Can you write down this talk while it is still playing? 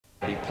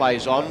he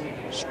plays on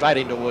straight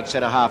in towards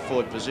centre half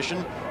forward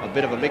position. A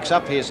bit of a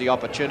mix-up. Here's the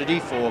opportunity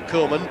for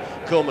Kuhlman.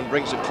 Kuhlman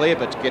brings it clear,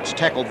 but gets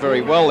tackled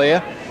very well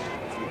there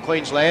from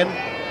Queensland.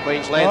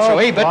 Queensland through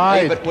Ebert.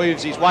 Ebert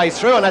weaves his way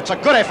through, and that's a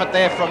good effort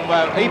there from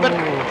Ebert,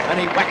 and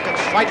he whacked it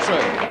straight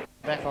through.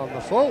 Back on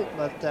the full,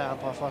 but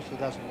Foster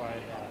doesn't worry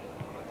about it.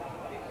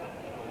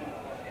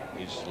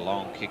 His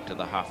long kick to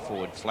the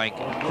half-forward flank.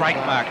 Great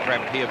mark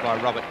grabbed here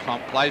by Robert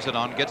Klomp. Plays it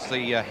on, gets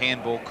the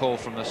handball call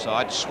from the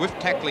side. Swift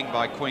tackling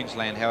by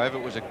Queensland, however.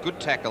 It was a good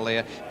tackle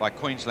there by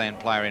Queensland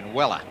player in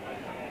Weller.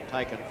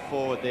 Taken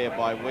forward there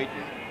by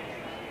Wheaton.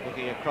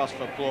 Looking across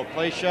for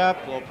Porplycia.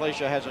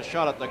 Porplycia has a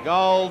shot at the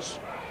goals.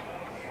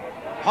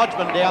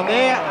 Hodgeman down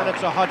there, and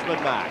it's a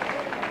Hodgeman mark.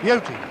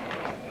 Beauty.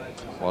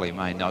 Wally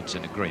May nods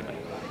in agreement.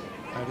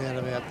 No doubt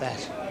about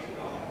that.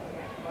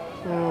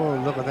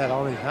 Oh, look at that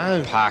on his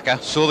own. Parker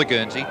saw the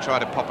Guernsey, tried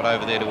to pop it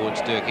over there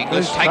towards Dirk.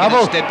 Ingliss taken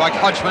instead by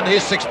Hodgeman.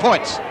 Here's 6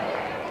 points. There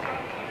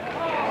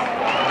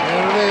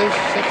it is,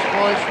 6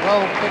 points.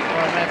 Well picked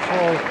by that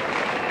fall.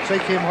 See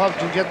Kim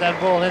Hodgson get that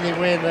ball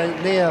anywhere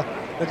near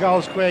the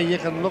goal square, you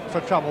can look for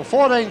trouble.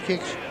 14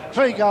 kicks,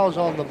 3 goals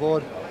on the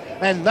board,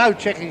 and no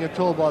checking at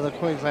all by the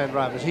Queensland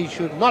Rovers. He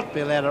should not be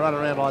allowed to run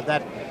around like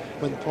that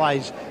when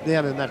plays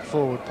down in that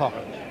forward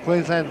pocket.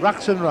 Queensland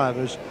Rucks and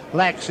Rovers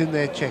lacks in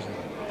their checking.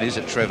 Is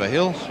it Trevor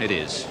Hill? It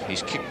is.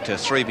 He's kicked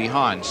 3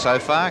 behind so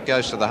far,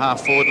 goes to the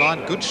half-forward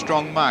line. Good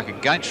strong mark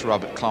against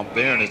Robert Klomp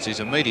there, and it's his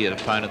immediate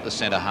opponent, the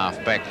centre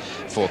half-back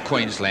for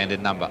Queensland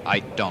in number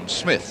 8, Don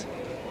Smith.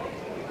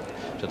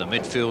 To the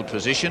midfield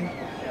position.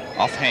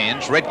 Off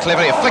hands, Red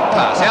cleverly, a flick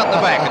pass out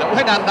the back, and it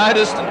went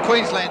unnoticed, and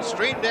Queensland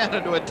streamed down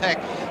into attack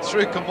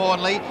through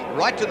Camournley,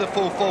 right to the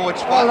full forward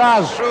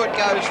spot. Through it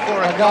goes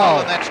for a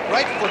goal, and that's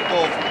great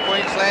football from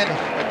Queensland.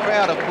 The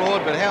crowd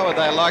applaud, but how would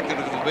they like it if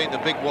it had been the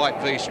big white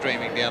V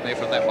streaming down there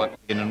from that one?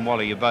 And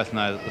Wally, you both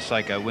know that the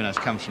Seiko winners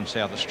comes from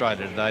South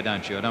Australia today,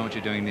 don't you? I don't want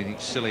you doing anything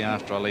silly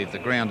after I leave the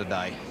ground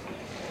today.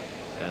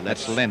 And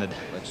that's Leonard.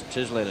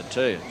 Tis Leonard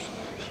too.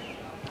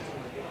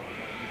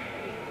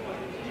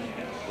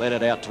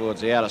 Leonard out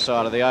towards the outer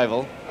side of the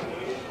oval.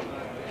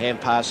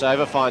 Hand pass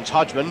over, finds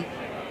Hodgeman.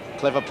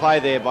 Clever play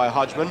there by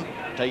Hodgeman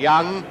to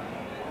Young.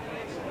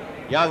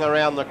 Young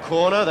around the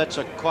corner. That's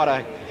quite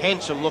a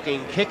handsome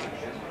looking kick.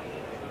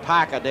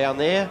 Parker down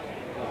there.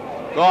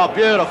 Oh,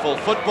 beautiful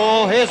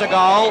football. Here's a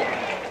goal.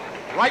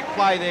 Great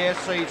play there.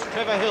 Sees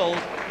Trevor Hill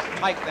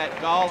make that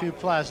goal. 2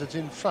 players that's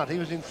in front. He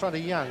was in front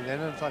of Young then,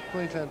 and it's like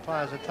Queensland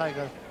players that take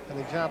an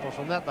example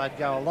from that, they'd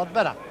go a lot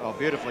better. Oh,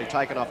 beautifully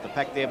taken off the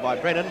pack there by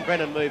Brenton.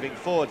 Brenton moving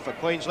forward for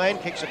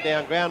Queensland, kicks it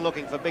down ground,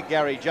 looking for big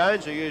Gary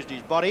Jones, who used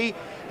his body.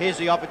 Here's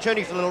the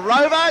opportunity for little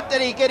Rover.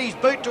 Did he get his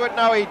boot to it?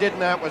 No, he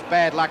didn't. It was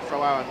bad luck for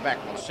Owen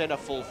Backman. Centre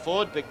full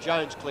forward, Big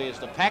Jones clears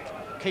the pack.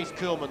 Keith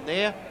Kuhlman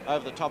there.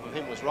 Over the top of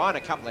him was Ryan.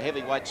 A couple of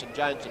heavyweights in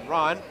Jones and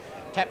Ryan.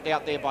 Tapped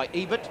out there by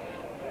Ebert.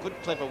 Good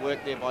clever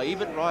work there by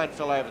Ebert. Ryan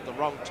fell over at the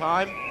wrong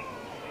time.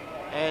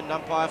 And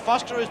umpire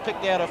Foster has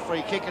picked out a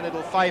free kick, and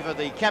it'll favour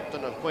the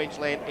captain of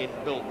Queensland in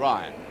Bill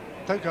Ryan.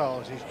 2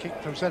 goals. He's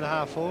kicked from centre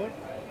half forward.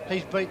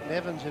 He's beaten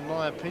Evans in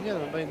my opinion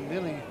and been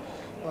really,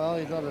 well,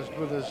 he's not as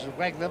good as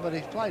Wagner, but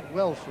he's played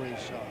well for his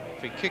side.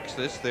 If he kicks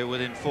this, they're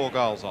within 4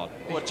 goals on.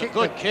 Oh, it's a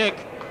good kick.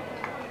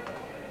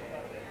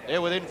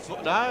 They're within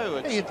no,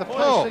 it's... He hit the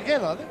post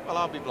again, I think. Well,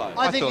 I'll be blown.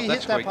 I think he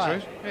hit that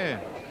post. Yeah.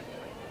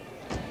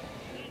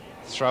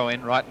 Throw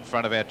in right in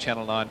front of our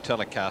Channel 9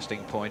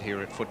 telecasting point here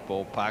at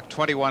Football Park.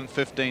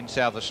 21-15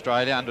 South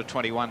Australia, under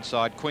 21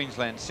 side.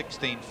 Queensland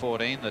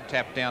 16-14. The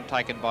tap down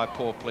taken by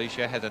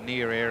Porplycia has a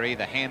near area.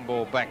 The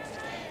handball back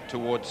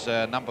towards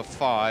number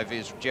 5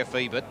 is Geoff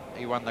Ebert.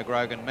 He won the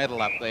Grogan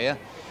medal up there,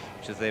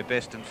 which is their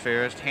best and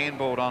fairest.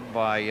 Handballed on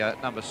by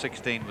number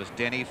 16 was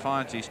Denny.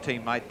 Finds his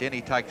teammate.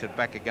 Denny takes it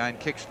back again.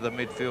 Kicks to the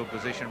midfield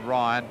position.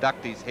 Ryan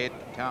ducked his head.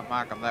 Can't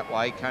mark him that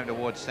way. Came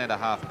towards centre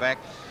half back.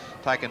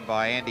 Taken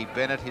by Andy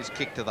Bennett, his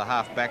kick to the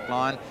half-back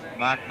line,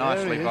 marked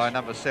nicely by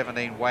number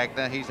 17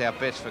 Wagner. He's our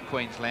best for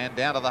Queensland.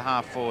 Down to the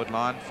half-forward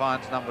line,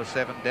 finds number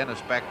 7 Dennis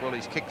Backwell.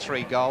 He's kicked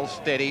 3 goals,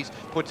 steadies,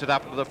 puts it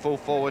up to the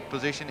full-forward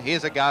position.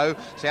 Here's a go,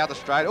 South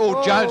Australia.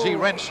 Oh, Jonesy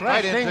ran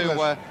straight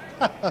into...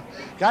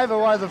 Gave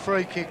away the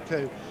free kick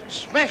too.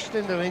 Smashed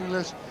into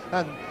Ingliss,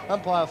 and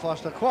umpire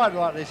Foster quite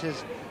rightly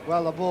says,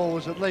 well, the ball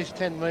was at least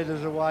 10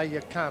 metres away,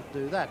 you can't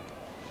do that.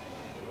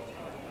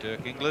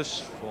 Dirk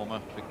Ingliss, former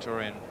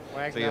Victorian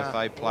Wagner,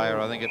 VFA player,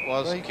 I think it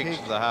was, kicks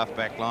to the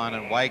half-back line,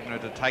 and Wagner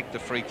to take the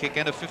free kick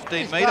and a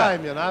 15-metre.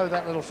 Game, you know,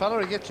 that little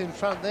fella, he gets in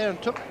front there and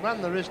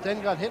run the wrist,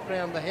 then got hit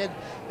round the head.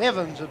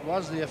 Evans, it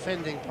was the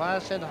offending player,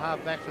 centre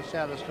half-back for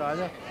South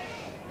Australia.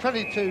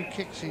 22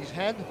 kicks he's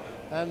had,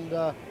 and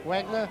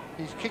Wagner,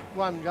 he's kicked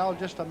 1 goal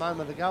just a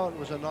moment ago. It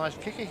was a nice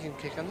kick. He can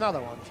kick another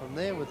one from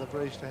there with the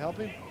breeze to help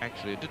him.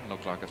 Actually, it didn't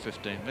look like a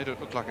 15-metre. It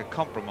looked like a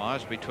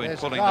compromise between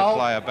pulling the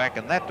player back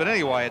and that. But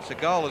anyway, it's a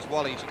goal, as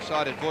Wally's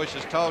excited voice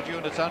has told you,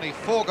 and it's only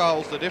 4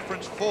 goals the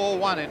difference.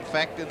 4-1, in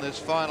fact, in this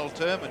final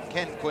term. And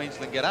can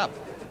Queensland get up?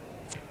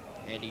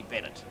 Andy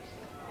Bennett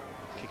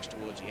Kicks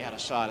towards the outer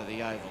side of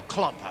the oval.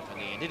 Klomp up in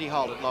the end. Did he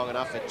hold it long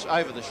enough? It's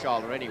over the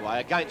shoulder anyway,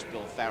 against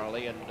Bill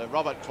Farrelly, and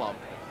Robert Klomp,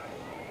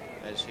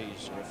 as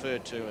he's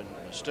referred to in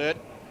Sturt,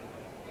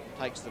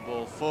 takes the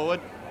ball forward.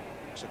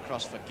 It's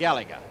across for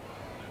Gallagher.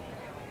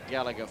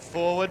 Gallagher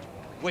forward.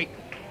 Wheaton.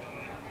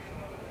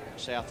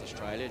 South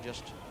Australia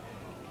just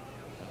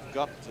have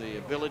got the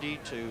ability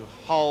to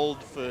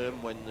hold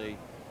firm when the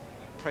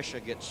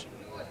pressure gets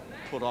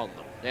put on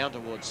them. Down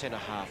towards centre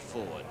half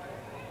forward.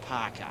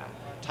 Parker.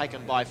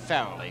 Taken by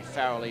Farrelly.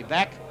 Farrelly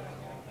back.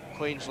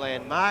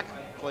 Queensland mark.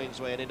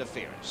 Queensland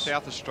interference.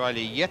 South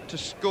Australia yet to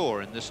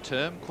score in this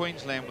term.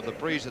 Queensland, with a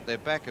breeze at their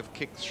back, have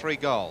kicked 3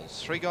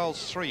 goals. 3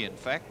 goals, 3 in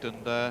fact,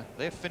 and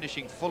they're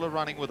finishing full of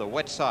running with a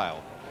wet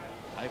sail.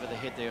 Over the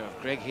head there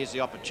of Gregg. Here's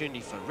the opportunity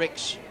for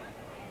Rix.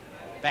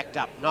 Backed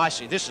up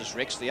nicely. This is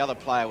Rix. The other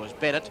player was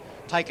Bennett.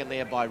 Taken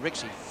there by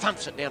Rix. He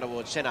thumps it down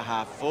towards centre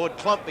half forward.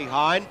 Klomp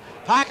behind.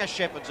 Parker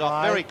shepherds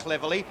off very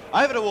cleverly.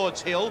 Over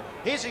towards Hill.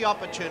 Here's the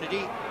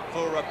opportunity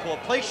for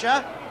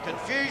Porplycia.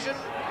 Confusion.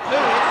 Who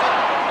hits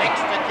it?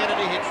 Dexter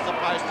Kennedy hits the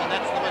post, and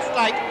that's the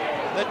mistake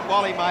that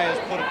Wally May has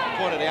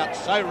pointed out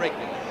so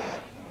regularly.